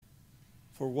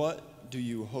For what do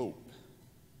you hope?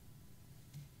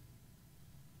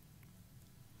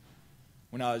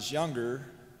 When I was younger,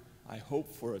 I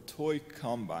hoped for a toy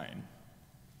combine.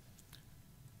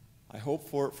 I hoped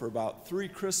for it for about 3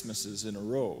 Christmases in a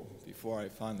row before I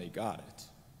finally got it.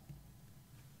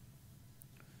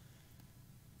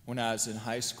 When I was in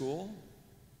high school,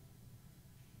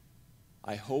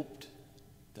 I hoped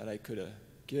that I could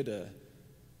get a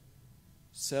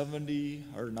 70,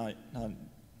 or not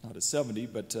a 70,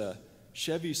 but a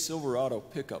Chevy Silverado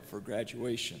pickup for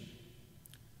graduation.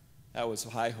 That was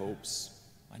high hopes.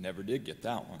 I never did get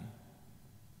that one.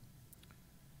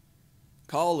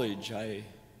 College, I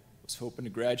was hoping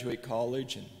to graduate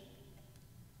college and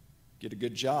get a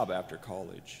good job after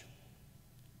college,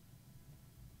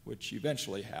 which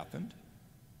eventually happened.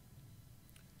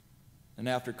 And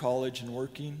after college and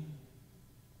working,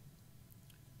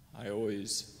 I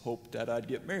always hoped that I'd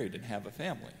get married and have a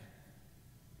family.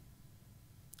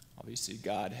 Obviously,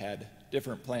 God had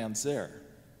different plans there.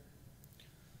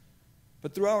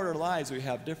 But throughout our lives, we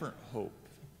have different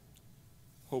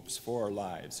hopes for our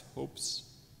lives, hopes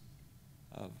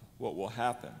of what will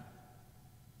happen.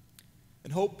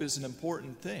 And hope is an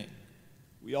important thing.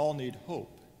 We all need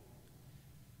hope.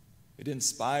 It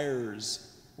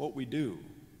inspires what we do.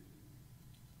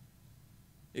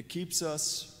 It keeps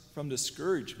us from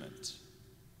discouragement.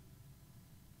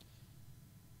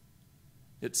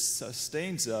 It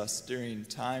sustains us during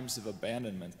times of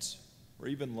abandonment or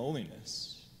even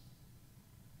loneliness.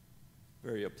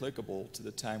 Very applicable to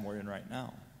the time we're in right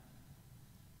now.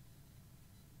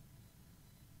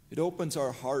 It opens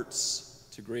our hearts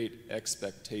to great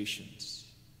expectations.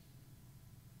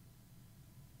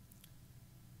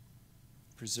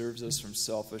 Preserves us from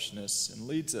selfishness and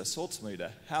leads us ultimately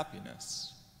to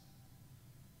happiness.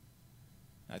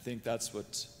 I think that's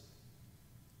what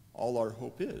all our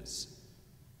hope is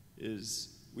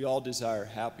we all desire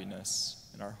happiness,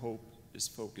 and our hope is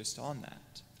focused on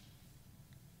that.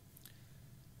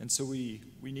 And so we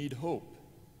need hope.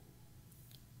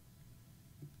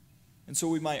 And so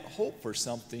we might hope for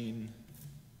something,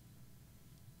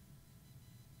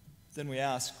 then we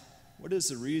ask, what is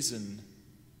the reason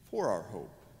for our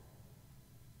hope?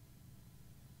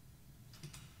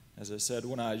 As I said,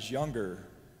 when I was younger,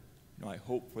 I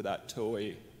hoped for that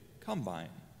toy combine.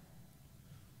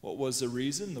 What was the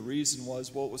reason? The reason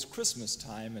was, well, it was Christmas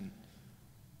time and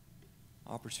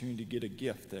opportunity to get a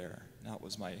gift there. And that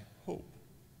was my hope.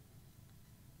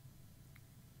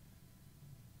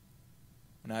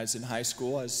 When I was in high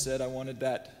school, I said I wanted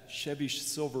that Chevy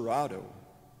Silverado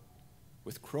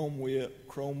with chrome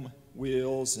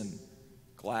wheels and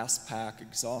glass pack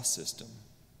exhaust system.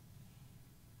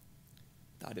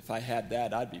 Thought if I had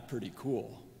that, I'd be pretty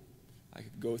cool. I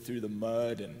could go through the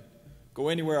mud and go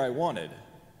anywhere I wanted.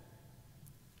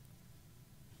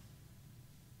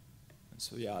 And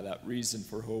so yeah, that reason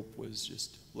for hope was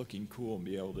just looking cool and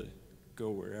be able to go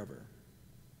wherever.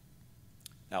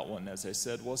 That one, as I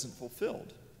said, wasn't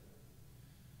fulfilled.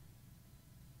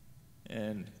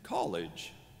 And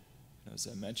college, as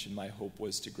I mentioned, my hope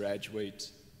was to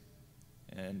graduate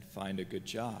and find a good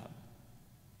job.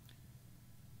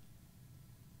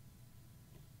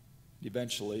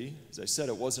 Eventually, as I said,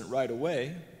 it wasn't right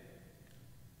away.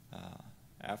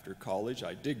 After college,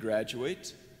 I did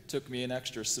graduate. It took me an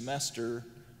extra semester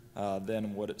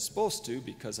than what it's supposed to,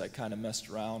 because I kind of messed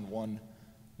around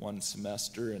one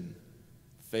semester and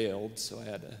failed, so I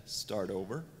had to start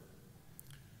over.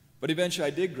 But eventually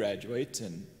I did graduate,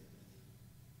 and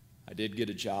I did get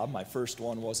a job. My first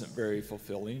one wasn't very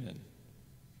fulfilling, and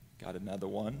got another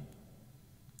one,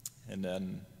 and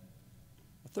then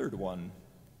a third one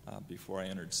before I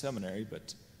entered seminary.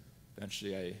 But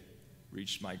eventually I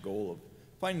reached my goal of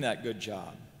finding that good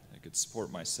job. I could support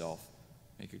myself,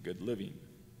 make a good living.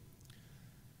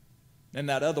 And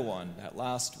that other one, that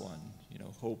last one,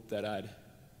 hope that I'd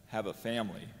have a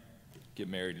family, get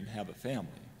married and have a family.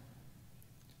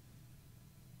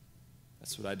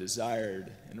 That's what I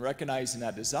desired. And recognizing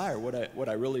that desire, what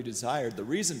I really desired, the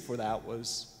reason for that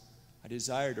was I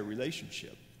desired a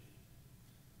relationship.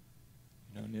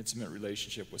 An intimate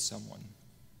relationship with someone.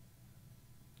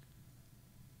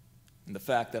 And the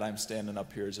fact that I'm standing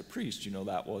up here as a priest,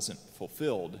 that wasn't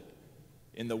fulfilled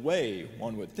in the way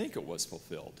one would think it was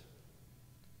fulfilled.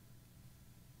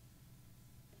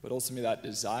 But ultimately that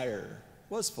desire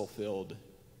was fulfilled,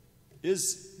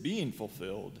 is being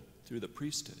fulfilled through the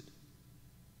priesthood.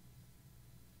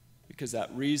 Because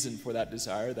that reason for that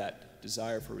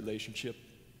desire for relationship,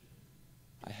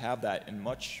 I have that in a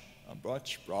much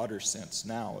broader sense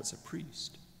now as a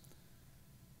priest.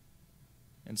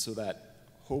 And so that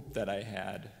hope that I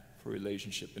had for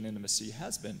relationship and intimacy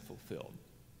has been fulfilled.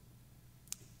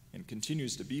 and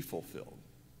continues to be fulfilled.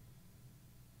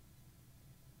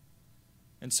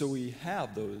 And so we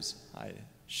have those, I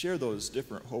share those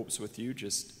different hopes with you.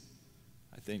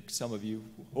 I think some of you,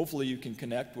 hopefully you can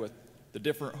connect with the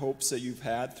different hopes that you've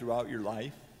had throughout your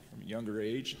life, from younger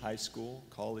age, high school,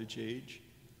 college age,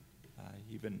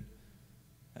 even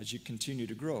as you continue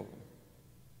to grow.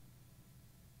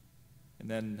 And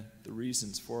then the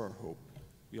reasons for our hope.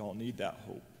 We all need that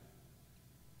hope.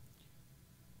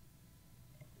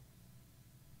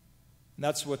 And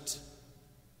that's what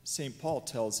St. Paul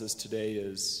tells us today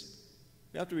is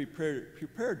we have to be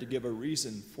prepared to give a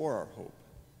reason for our hope.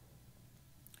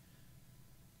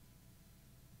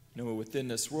 You know, within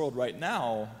this world right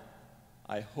now,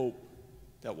 I hope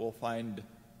that we'll find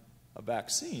a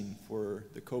vaccine for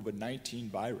the COVID-19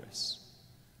 virus.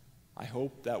 I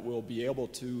hope that we'll be able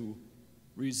to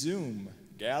resume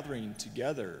gathering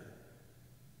together,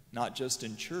 not just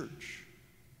in church,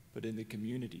 but in the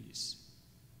communities.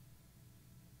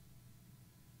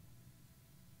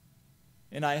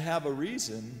 And I have a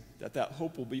reason that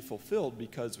hope will be fulfilled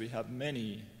because we have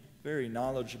many very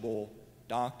knowledgeable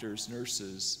doctors,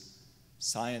 nurses,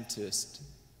 scientists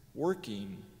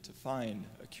working to find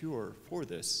a cure for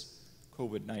this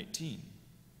COVID-19.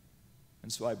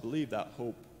 And so I believe that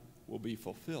hope will be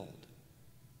fulfilled.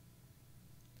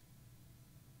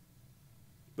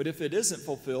 But if it isn't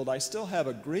fulfilled, I still have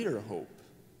a greater hope,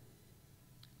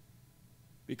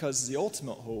 because the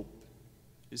ultimate hope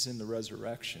is in the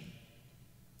resurrection.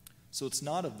 So it's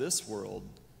not of this world.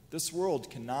 This world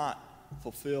cannot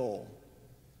fulfill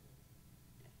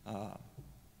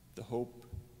the hope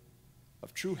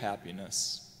of true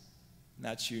happiness, and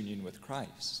that's union with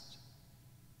Christ.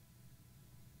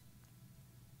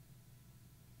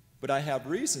 But I have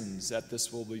reasons that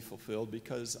this will be fulfilled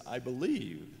because I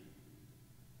believe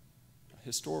a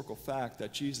historical fact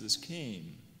that Jesus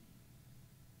came,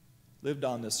 lived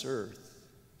on this earth,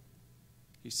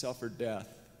 he suffered death,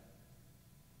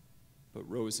 but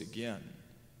rose again.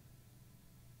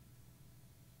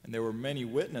 And there were many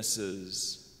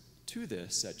witnesses to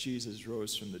this, that Jesus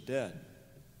rose from the dead.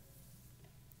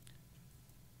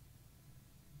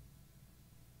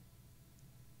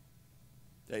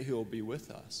 That he will be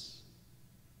with us.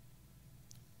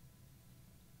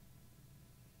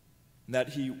 And that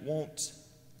he won't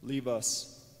leave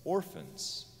us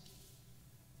orphans.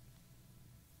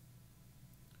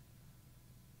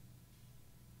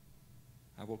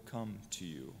 I will come to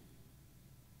you.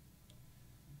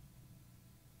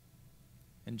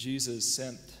 And Jesus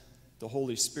sent the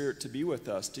Holy Spirit to be with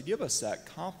us, to give us that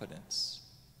confidence,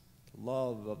 the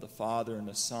love of the Father and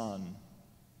the Son,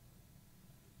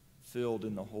 filled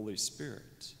in the Holy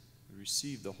Spirit. We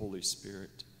receive the Holy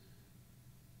Spirit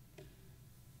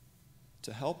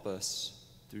to help us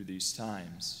through these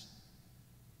times.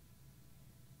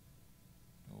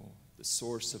 Oh, the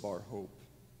source of our hope,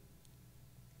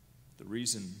 the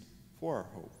reason for our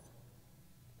hope.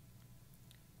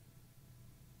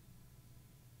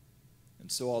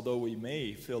 And so although we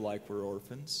may feel like we're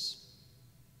orphans,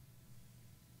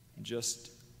 in just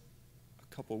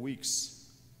a couple weeks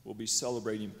we'll be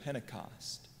celebrating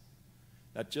Pentecost.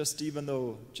 That just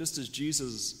as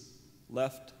Jesus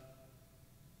left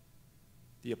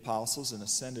the apostles and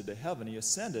ascended to heaven,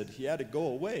 he had to go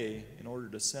away in order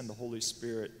to send the Holy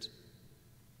Spirit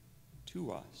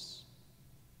to us.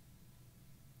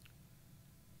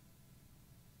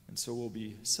 And so we'll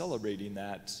be celebrating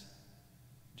that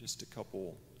just a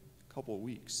couple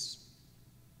weeks.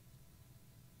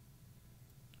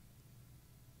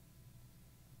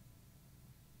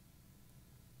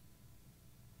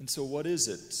 And so what is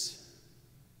it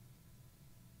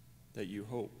that you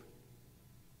hope?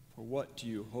 For what do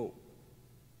you hope?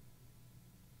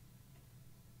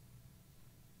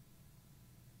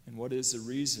 And what is the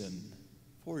reason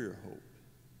for your hope?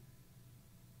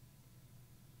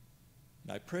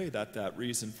 And I pray that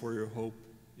reason for your hope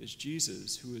is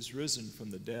Jesus, who is risen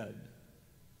from the dead,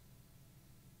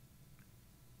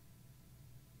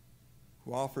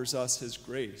 who offers us his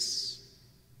grace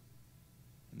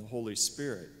and the Holy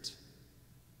Spirit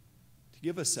to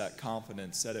give us that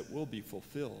confidence that it will be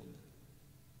fulfilled,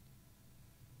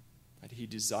 that he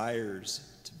desires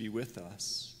to be with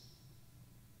us.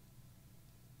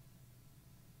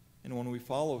 And when we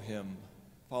follow him,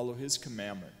 follow his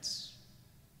commandments,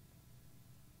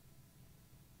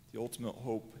 the ultimate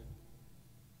hope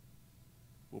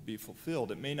will be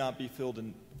fulfilled. It may not be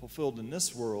fulfilled in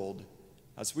this world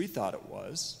as we thought it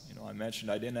was. You know, I mentioned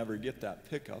I didn't ever get that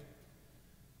pickup.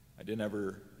 I didn't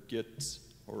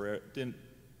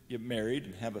get married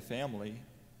and have a family.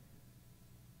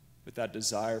 But that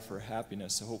desire for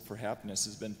happiness, the hope for happiness,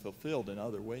 has been fulfilled in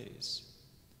other ways.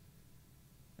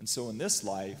 And so in this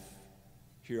life,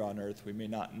 here on earth, we may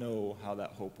not know how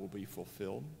that hope will be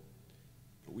fulfilled,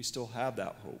 but we still have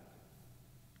that hope.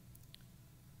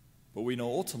 But we know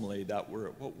ultimately that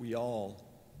what we all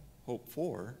hope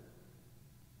for,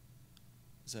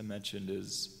 as I mentioned,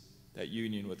 is that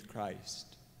union with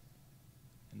Christ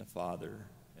and the Father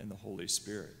and the Holy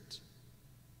Spirit.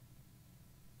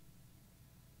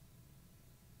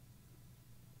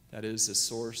 That is the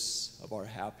source of our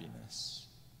happiness.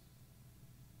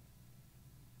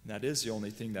 And that is the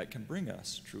only thing that can bring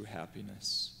us true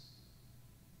happiness.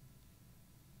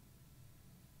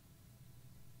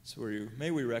 So may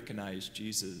we recognize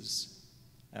Jesus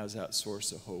as that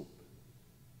source of hope,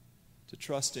 to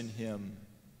trust in him,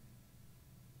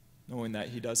 knowing that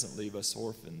he doesn't leave us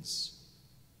orphans,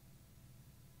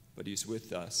 but he's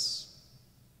with us.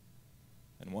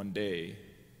 And one day,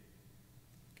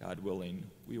 God willing,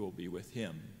 we will be with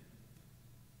him,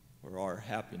 where our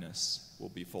happiness will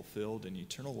be fulfilled in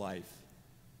eternal life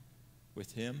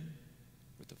with him,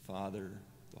 with the Father,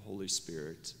 the Holy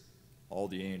Spirit, all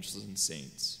the angels and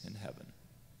saints in heaven.